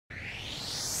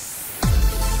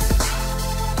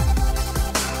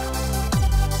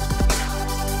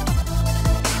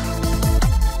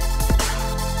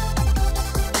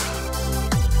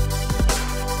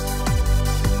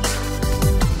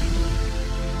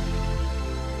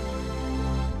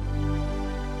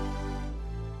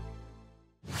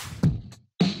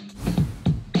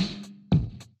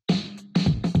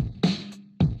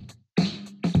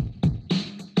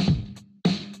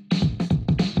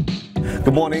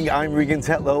Good morning, I'm Regan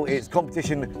Tetlow. It's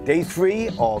competition day 3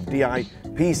 of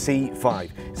DIPC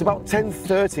 5. It's about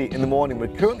 10:30 in the morning. We're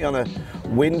currently on a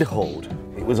wind hold.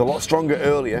 It was a lot stronger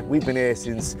earlier. We've been here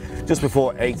since just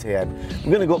before 8 AM.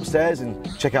 We're going to go upstairs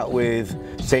and check out with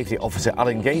Safety Officer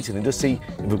Alan Gayton and just see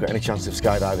if we've got any chance of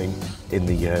skydiving in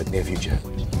the near future.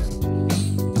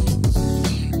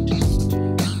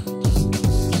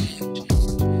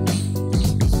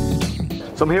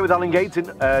 So I'm here with Alan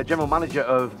Gayton, General Manager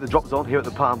of the Drop Zone here at the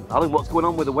Palm. Alan, what's going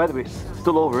on with the weather? It's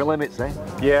still over limits, eh?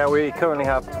 Yeah, we currently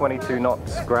have 22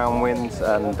 knots ground winds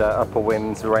and upper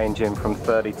winds ranging from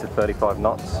 30 to 35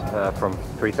 knots from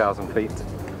 3,000 feet.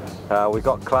 We've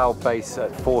got cloud base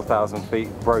at 4,000 feet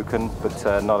broken,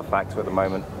 but not a factor at the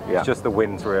moment. Yeah. It's just the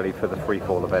winds really for the free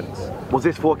fall events. Was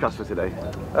this forecast for today?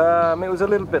 It was a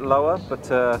little bit lower, but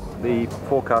the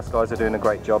forecast guys are doing a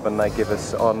great job and they give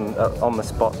us on the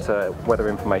spot weather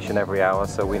information every hour,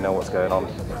 so we know what's going on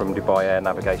from Dubai Air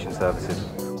Navigation Services.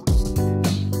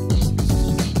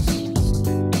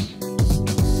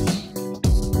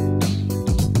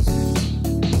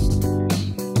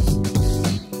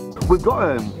 We've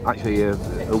got actually a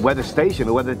weather station,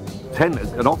 a weather tent,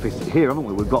 an office here, haven't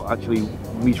we? We've got actually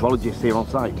meteorologists here on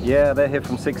site. Yeah, they're here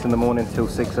from 6 in the morning till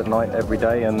 6 at night every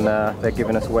day, and they're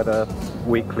giving us weather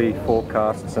weekly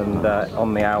forecasts and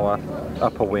on the hour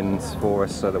upper winds for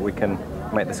us so that we can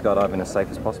make the skydiving as safe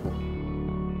as possible.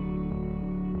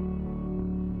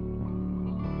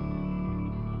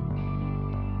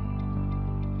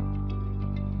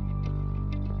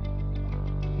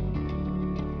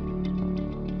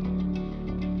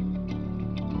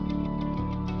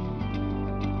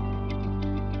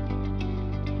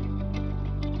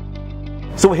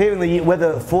 So we're here in the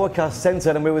Weather Forecast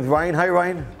Centre and we're with Ryan. Hi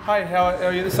Ryan. Hi, how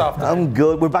are you this afternoon? I'm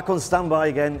good. We're back on standby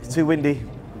again. It's too windy.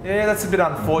 Yeah, that's a bit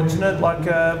unfortunate, like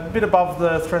a bit above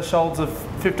the thresholds of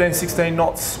 15, 16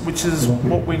 knots, which is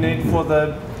what we need for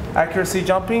the accuracy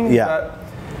jumping. Yeah. But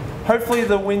hopefully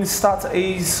the winds start to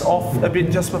ease off a bit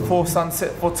just before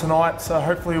sunset for tonight, so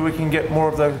hopefully we can get more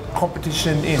of the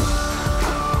competition in.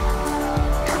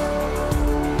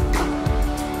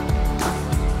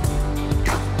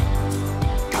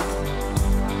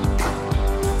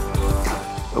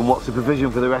 And what's the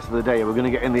provision for the rest of the day? Are we going to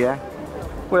get in the air?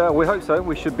 Well, we hope so.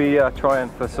 We should be trying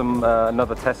for some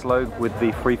another test load with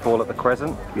the free fall at the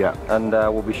Crescent. Yeah. And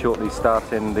we'll be shortly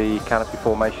starting the canopy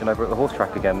formation over at the horse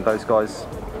track again. Those guys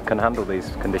can handle these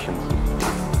conditions.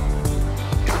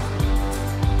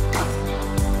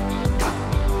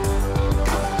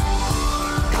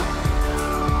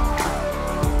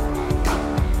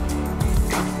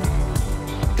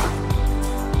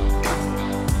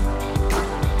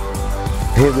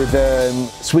 Here with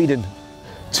Sweden,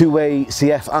 two-way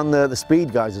CF and the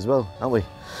speed guys as well, aren't we?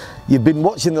 You've been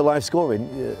watching the live scoring.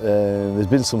 There's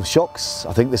been some shocks,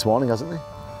 I think, this morning, hasn't there?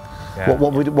 Yeah.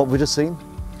 What we just seen?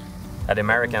 The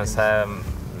Americans have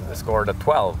scored a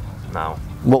 12 now.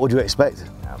 What would you expect?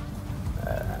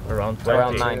 Around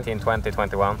 19, 20,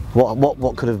 21.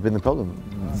 What could have been the problem?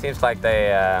 Seems like they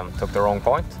took the wrong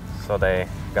point, so they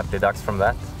got deducts from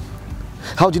that.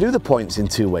 How do you do the points in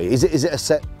two-way? Is it a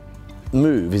set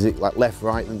move? Is it like left,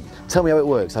 right? And tell me how it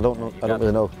works. I don't know. I don't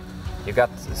really know. You got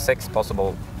 6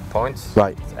 possible points.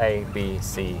 Right. A, B,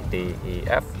 C, D, E,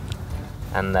 F,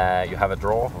 and you have a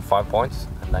draw of 5 points,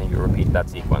 and then you repeat that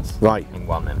sequence. Right. In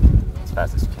 1 minute, as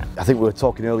fast as you can. I think we were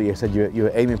talking earlier. You said you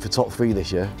were aiming for top 3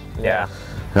 this year. Yeah.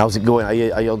 And how's it going? Are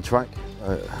you on track?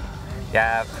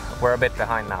 Yeah, we're a bit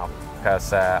behind now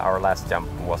because our last jump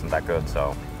wasn't that good.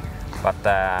 So,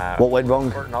 but what went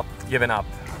wrong? We're not giving up.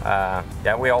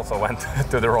 Yeah, we also went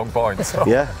to the wrong point. So.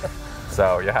 Yeah.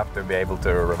 So you have to be able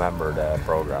to remember the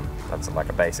program. That's like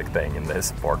a basic thing in this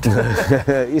sport.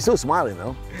 You're still smiling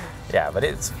though. Yeah, but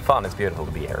it's fun. It's beautiful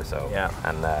to be here. So yeah,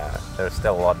 and there's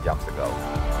still a lot of jumps to go.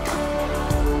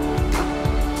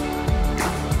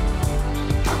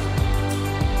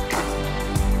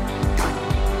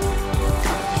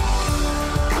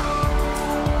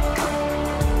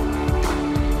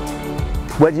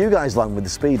 Where do you guys land with the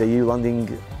speed? Are you landing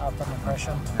out on the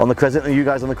Crescent? On the Crescent? Are you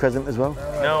guys on the Crescent as well?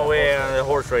 No, we're on the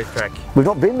horse race track. We've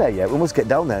not been there yet. We must get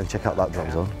down there and check out that drop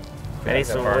zone. And it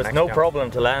was no problem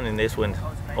to land in this wind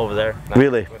over there. No,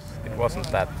 really? It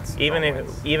wasn't that. Even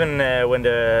when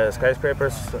the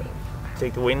skyscrapers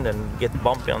take the wind and get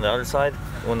bumpy on the other side,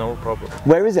 well, no problem.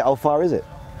 Where is it? How far is it?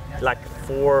 Like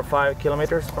 4 or 5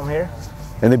 kilometers from here.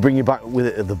 And they bring you back with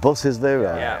it, the bus is there?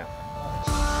 Yeah.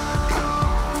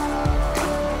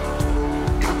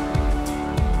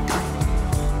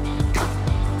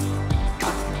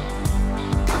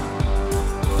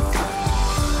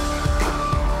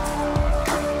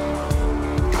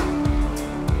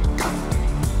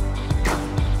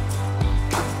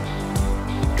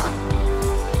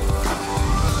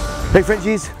 Hey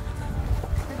Frenchies,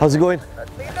 how's it going?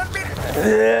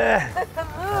 Yeah.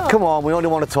 Come on, we only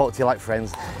want to talk to you like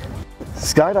friends.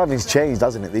 Skydiving's changed,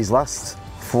 hasn't it? These last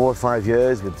 4 or 5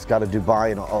 years with Skydiver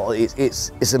Dubai and all,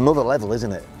 it's another level,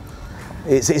 isn't it?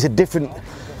 It's a different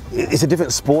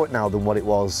sport now than what it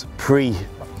was pre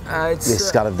this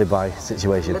Skydiver Dubai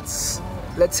situation. Let's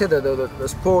say that the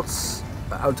sports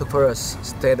also for us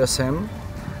stay the same,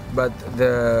 but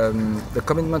the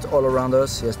commitment all around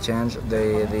us has changed.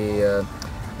 The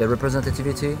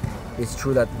representativity. It's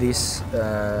true that this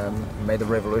made a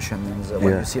revolution. And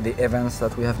when you see the events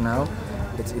that we have now,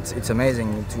 it's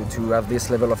amazing to have this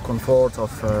level of comfort, of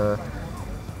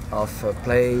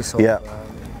place, of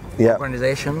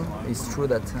organization. It's true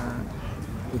that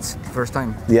it's the first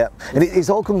time. Yeah, and it's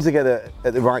all come together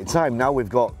at the right time. Now we've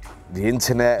got the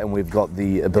internet and we've got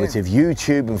the ability of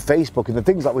YouTube and Facebook and the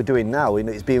things that we're doing now, and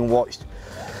it's being watched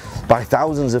by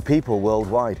thousands of people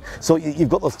worldwide. So you've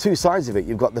got those two sides of it.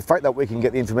 You've got the fact that we can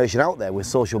get the information out there with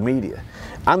social media,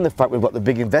 and the fact we've got the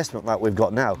big investment that we've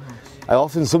got now. I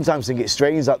often sometimes think it's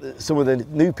strange that some of the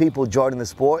new people joining the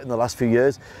sport in the last few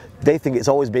years, they think it's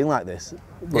always been like this.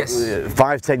 Yes.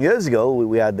 5-10 years ago,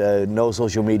 we had no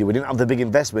social media. We didn't have the big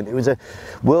investment. It was a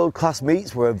world-class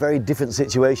meets were a very different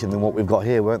situation than what we've got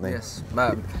here, weren't they? Yes.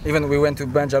 Even we went to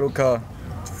Banja Luka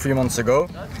 3 months ago.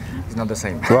 It's not the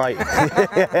same. Right.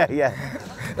 Yeah.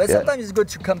 But sometimes it's good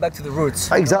to come back to the roots.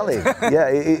 Exactly. Yeah,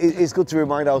 it's good to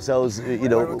remind ourselves, you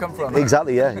know, where we come from.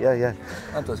 Exactly. Yeah.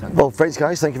 Well, French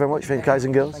guys, thank you very much, French guys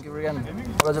and girls. Thank you, Rian.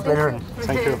 It was a pleasure.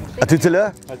 Thank you. À tout à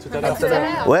l'heure. À tout à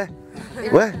l'heure. Ouais.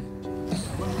 Ouais.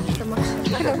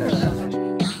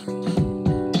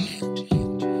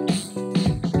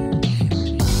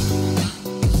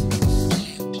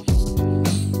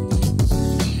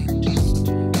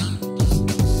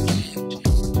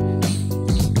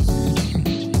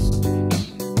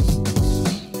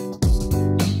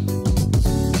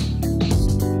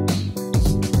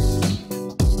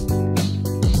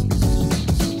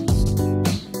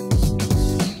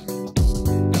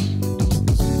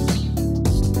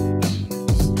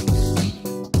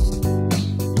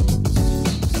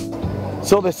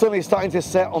 So the sun is starting to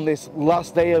set on this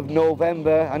last day of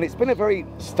November, and it's been a very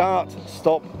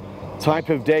start-stop type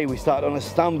of day. We started on a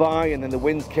standby and then the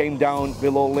winds came down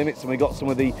below limits and we got some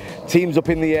of the teams up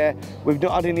in the air. We've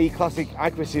not had any classic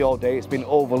accuracy all day, it's been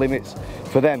over limits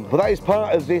for them. But that is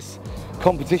part of this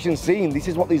competition scene. This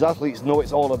is what these athletes know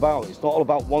it's all about. It's not all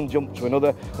about one jump to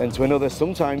another, then to another.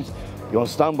 Sometimes you're on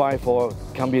standby for,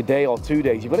 can be a day or 2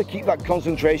 days. You've got to keep that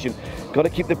concentration, got to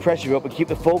keep the pressure up and keep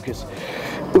the focus.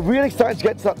 We're really starting to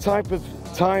get to that type of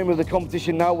time of the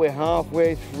competition now. We're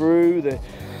halfway through, the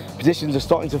positions are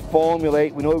starting to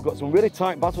formulate. We know we've got some really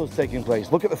tight battles taking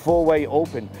place. Look at the four-way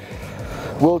open.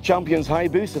 World champions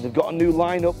Hayabusa, they've got a new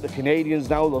lineup. The Canadians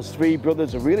now, those three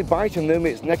brothers are really biting them.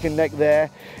 It's neck and neck there.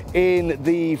 In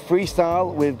the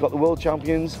freestyle, we've got the world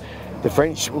champions. The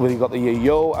French, we've got the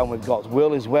Yo and we've got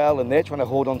Will as well, and they're trying to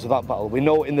hold on to that battle. We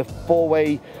know in the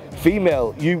four-way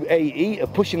female, UAE are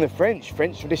pushing the French.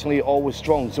 French traditionally always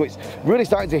strong, so it's really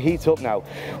starting to heat up now.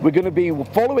 We're going to be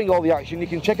following all the action. You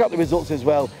can check out the results as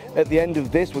well at the end of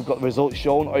this. We've got the results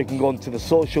shown, or you can go onto the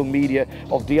social media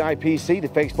of DIPC, the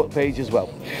Facebook page as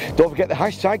well. Don't forget the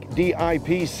hashtag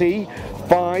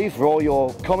DIPC5 for all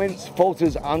your comments,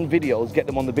 photos and videos. Get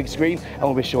them on the big screen and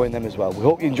we'll be showing them as well. We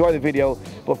hope you enjoy the video,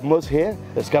 but from us here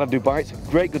at Skydiver Dubai, it's a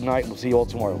great good night. We'll see you all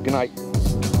tomorrow. Good night.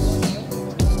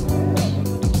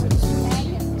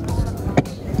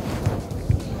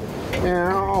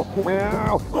 Meow,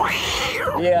 meow.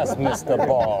 Yes, Mr.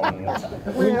 Bond.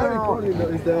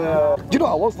 Do you know,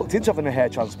 I once looked into having a hair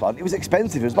transplant. It was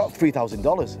expensive, it was about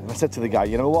 $3,000. And I said to the guy,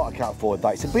 you know what, I can't afford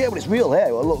that. He said, but yeah, but it's real hair,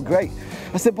 it'll look great.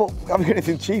 I said, but have you got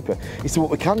anything cheaper? He said, what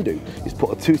we can do is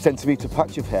put a 2-centimetre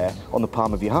patch of hair on the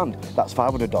palm of your hand. That's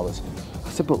 $500. I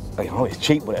said, but you know, it's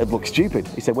cheap, but it'd look stupid.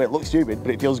 He said, well, it looks stupid,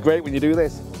 but it feels great when you do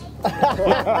this.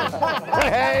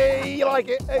 Hey, you like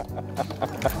it? Hey.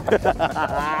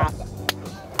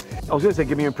 I was going to say,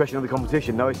 give me an impression of the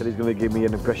competition. Now he said he's going to give me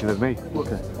an impression of me.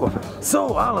 Okay.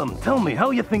 So, Alan, tell me, how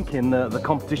are you thinking the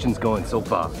competition's going so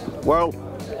far? Well,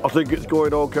 I think it's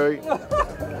going okay.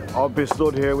 I've been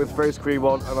stood here with face cream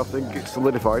on and I think it's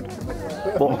solidified.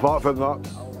 But apart from that,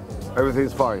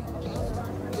 everything's fine.